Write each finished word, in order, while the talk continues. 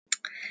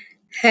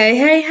Hey,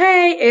 hey,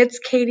 hey, it's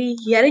Katie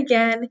yet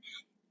again,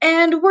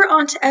 and we're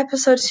on to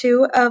episode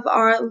 2 of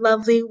our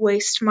lovely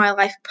Waste My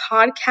Life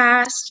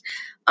podcast.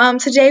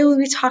 Today we'll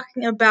be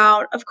talking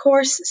about, of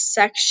course,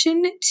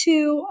 section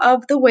 2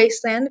 of The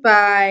Wasteland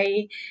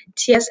by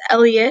T.S.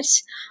 Eliot.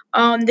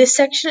 This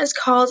section is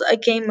called A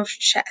Game of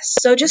Chess.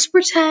 So just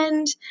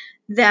pretend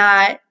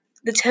that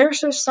the Taylor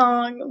Swift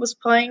song was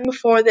playing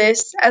before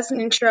this as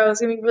an intro. It's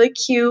going to be really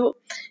cute,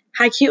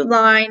 had a cute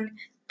line.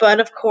 But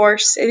of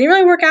course, it didn't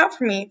really work out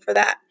for me for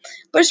that.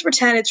 But just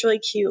pretend it's really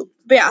cute.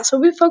 But yeah, so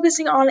we'll be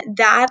focusing on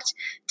that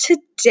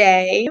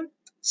today.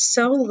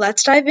 So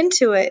let's dive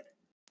into it.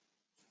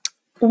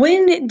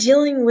 When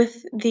dealing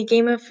with the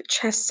game of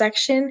chess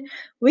section,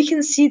 we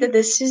can see that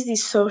this is the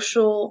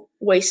social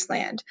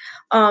wasteland.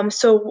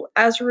 So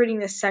as we're reading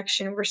this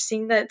section, we're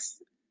seeing that it's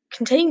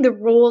containing the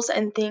rules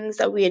and things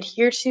that we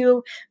adhere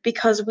to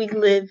because we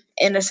live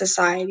in a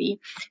society.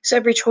 So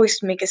every choice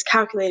we make is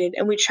calculated,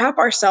 and we trap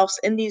ourselves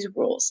in these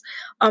rules.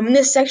 In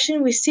this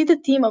section, we see the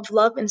theme of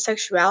love and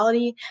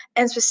sexuality,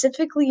 and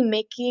specifically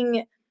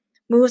making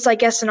moves, I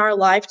guess, in our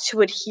life to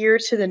adhere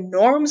to the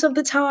norms of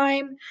the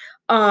time,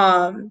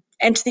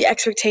 and to the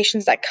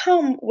expectations that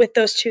come with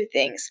those two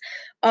things.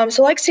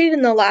 So, like stated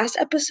in the last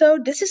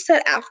episode, this is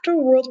set after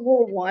World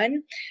War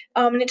One,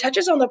 and it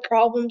touches on the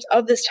problems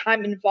of this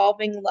time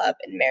involving love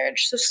and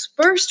marriage. So,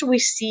 first we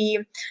see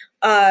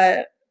uh,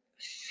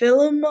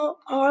 Philomel.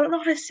 Oh, I don't know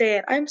how to say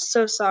it. I'm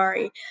so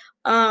sorry.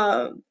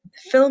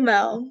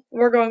 Philomel.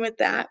 We're going with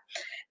that,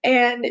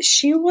 and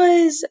she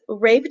was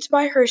raped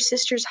by her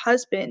sister's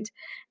husband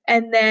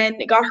and then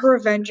got her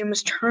revenge and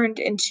was turned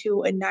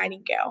into a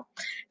nightingale.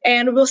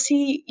 And we'll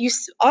see,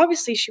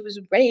 obviously she was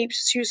raped,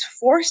 so she was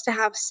forced to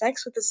have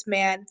sex with this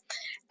man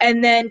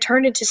and then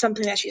turned into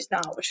something that she's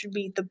not, which would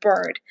be the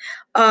bird.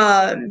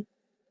 um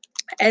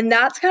and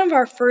that's kind of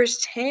our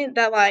first hint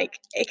that, like,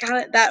 it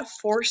kind of, that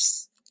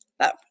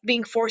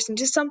being forced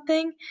into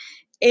something,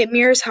 it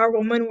mirrors how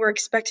women were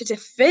expected to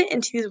fit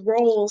into these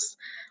roles,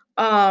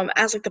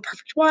 as like the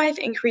perfect wife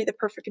and create the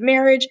perfect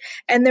marriage.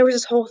 And there was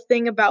this whole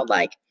thing about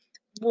like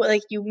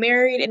you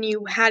married and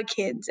you had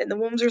kids, and the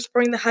women were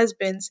supporting the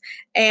husbands,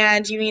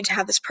 and you need to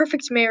have this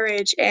perfect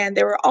marriage, and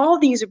there were all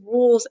these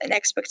rules and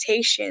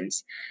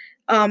expectations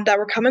that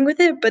were coming with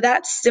it, but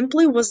that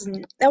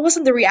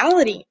wasn't the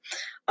reality.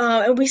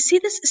 And we see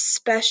this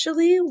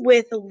especially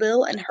with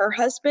Lil and her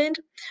husband.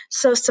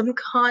 So some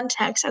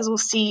context, as we'll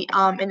see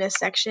in this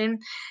section,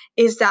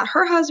 is that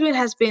her husband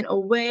has been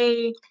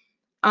away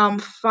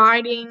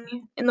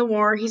fighting in the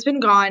war. He's been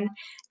gone,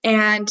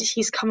 and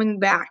he's coming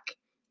back.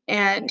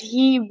 And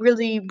he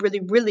really, really,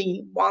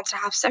 really wants to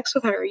have sex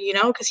with her,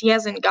 because he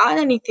hasn't gotten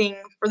anything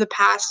for the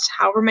past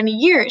however many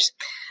years.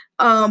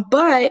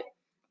 But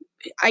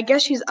I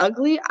guess she's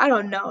ugly. I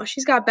don't know.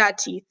 She's got bad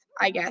teeth,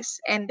 I guess,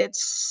 and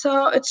it's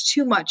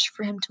too much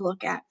for him to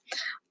look at.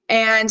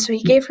 And so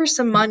he gave her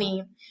some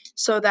money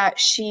so that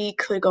she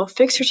could go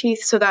fix her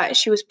teeth so that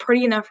she was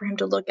pretty enough for him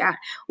to look at,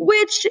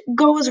 which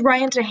goes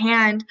right into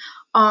hand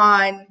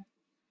on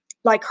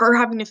like her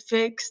having to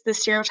fix the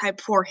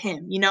stereotype for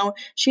him.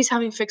 She's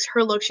having to fix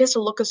her look. She has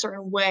to look a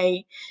certain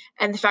way,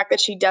 and the fact that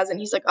she doesn't,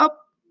 he's like, oh,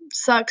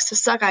 sucks to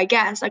suck, I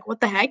guess. Like,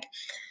 what the heck?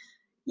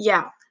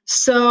 Yeah.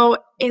 So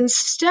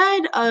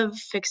instead of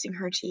fixing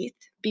her teeth,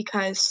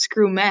 because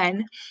screw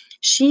men,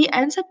 she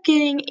ends up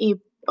getting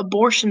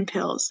abortion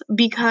pills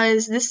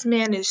because this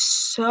man is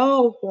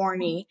so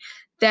horny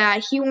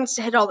that he wants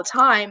to hit all the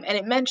time. And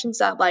it mentions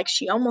that, like,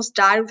 she almost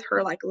died with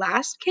her, like,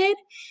 last kid,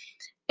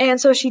 and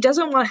so she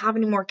doesn't want to have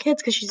any more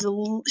kids because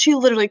she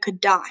literally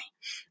could die,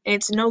 and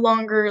it's no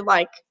longer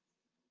like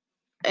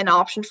an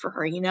option for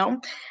her.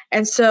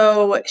 And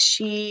so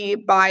she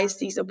buys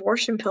these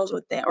abortion pills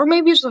with it, or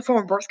maybe it's a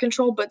form of birth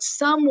control, but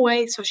some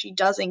way so she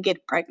doesn't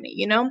get pregnant.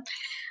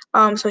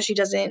 So she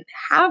doesn't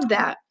have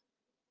that.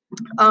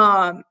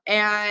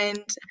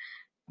 And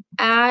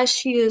as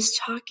she is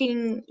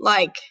talking,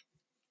 like,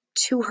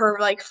 to her,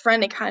 like,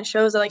 friend, it kind of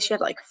shows that, like, she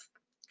had to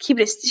keep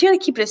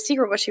it a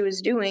secret what she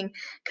was doing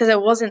because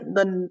it wasn't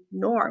the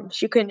norm.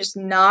 She couldn't just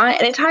not.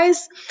 And it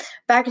ties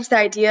back into the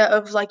idea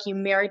of, like, you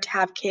married to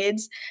have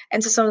kids.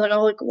 And so someone's like,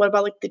 oh, like, what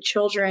about, like, the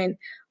children?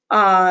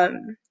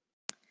 Um,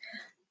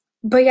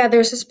 but yeah,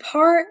 there's this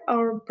part,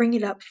 I'll bring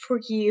it up for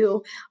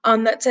you,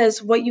 that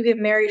says what you get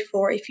married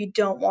for if you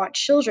don't want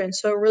children.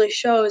 So it really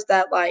shows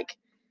that, like,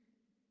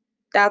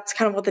 that's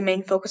kind of what the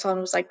main focus on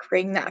was, like,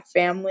 creating that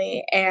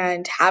family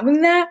and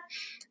having that.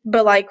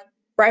 But, like,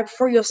 right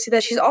before, you'll see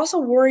that she's also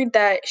worried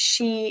that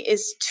she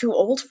is too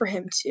old for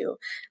him too.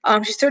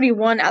 She's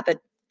 31 at the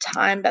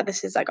time that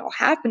this is, like, all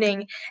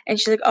happening, and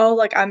she's like, oh,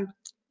 like, I'm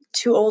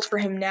too old for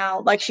him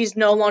now. Like, she's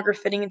no longer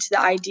fitting into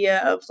the idea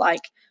of,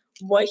 like,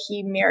 what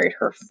he married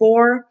her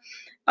for.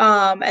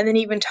 And then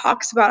even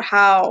talks about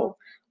how,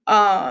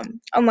 on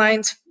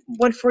lines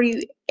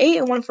 148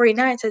 and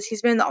 149, says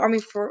he's been in the army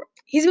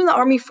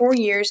 4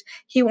 years.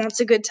 He wants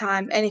a good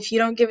time, and if you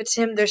don't give it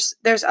to him,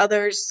 there's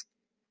others.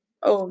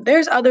 Oh,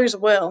 there's others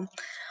will.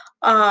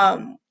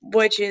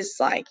 which is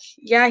like,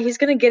 yeah, he's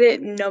gonna get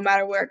it no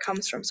matter where it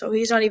comes from. So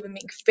he's not even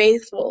being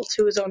faithful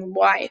to his own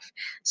wife.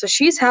 So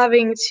she's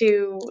having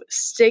to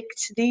stick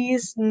to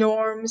these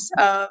norms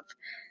of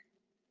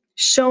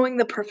showing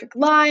the perfect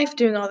life,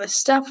 doing all this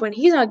stuff when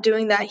he's not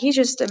doing that. He's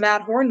just a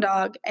mad horn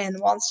dog and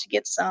wants to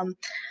get some,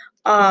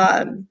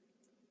 um,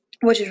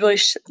 which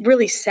is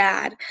really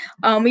sad.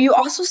 You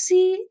also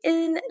see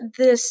in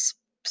this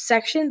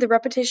section the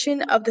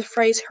repetition of the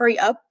phrase "Hurry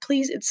up,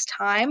 please, it's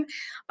time,"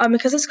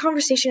 because this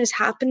conversation is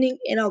happening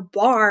in a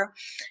bar,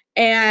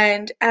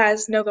 and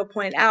as Noga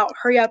pointed out,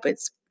 hurry up,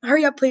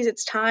 please,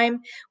 it's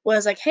time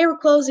was like, hey, we're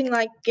closing,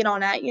 like get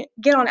on out,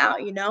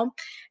 you know?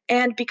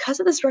 And because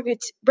of this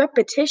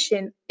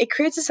repetition, it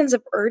creates a sense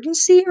of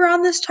urgency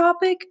around this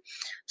topic.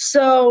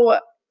 So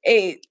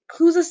it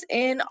clues us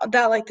in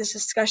that like this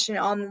discussion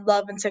on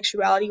love and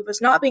sexuality was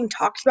not being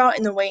talked about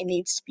in the way it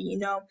needs to be, you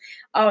know?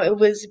 It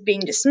was being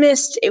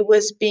dismissed. It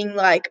was being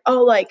like,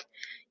 oh, like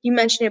you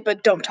mentioned it,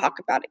 but don't talk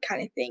about it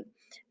kind of thing.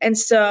 And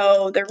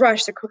so they're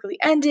rushed, they're quickly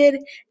ended.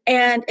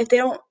 And if they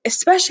don't,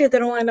 especially if they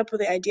don't line up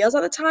with the ideals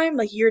at the time,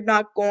 like you're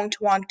not going to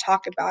want to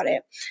talk about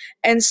it.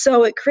 And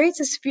so it creates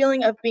this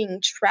feeling of being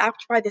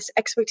trapped by this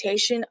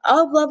expectation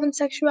of love and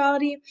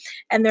sexuality,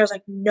 and there's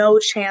like no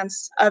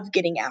chance of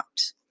getting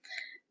out.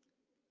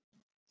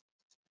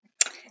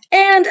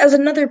 And as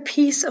another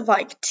piece of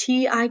like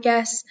tea, I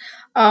guess,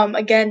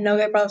 again,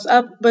 Noga brought this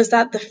up, was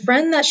that the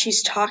friend that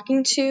she's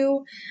talking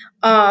to,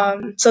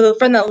 so the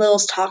friend that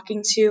Lil's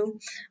talking to,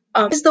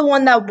 is the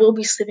one that will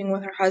be sleeping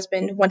with her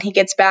husband when he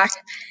gets back.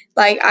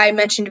 Like I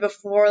mentioned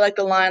before, like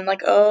the line,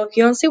 like, oh, if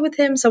you don't sleep with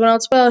him, someone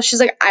else will. She's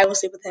like, I will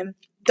sleep with him.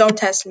 Don't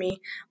test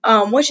me.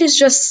 Which is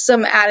just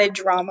some added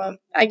drama,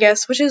 I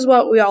guess, which is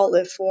what we all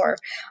live for.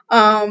 But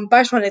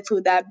I just wanted to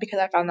include that because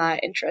I found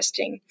that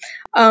interesting.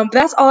 But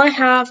that's all I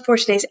have for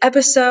today's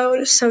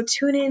episode. So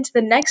tune in to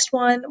the next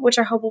one, which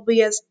I hope will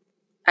be I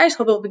just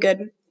hope it will be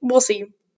good. We'll see.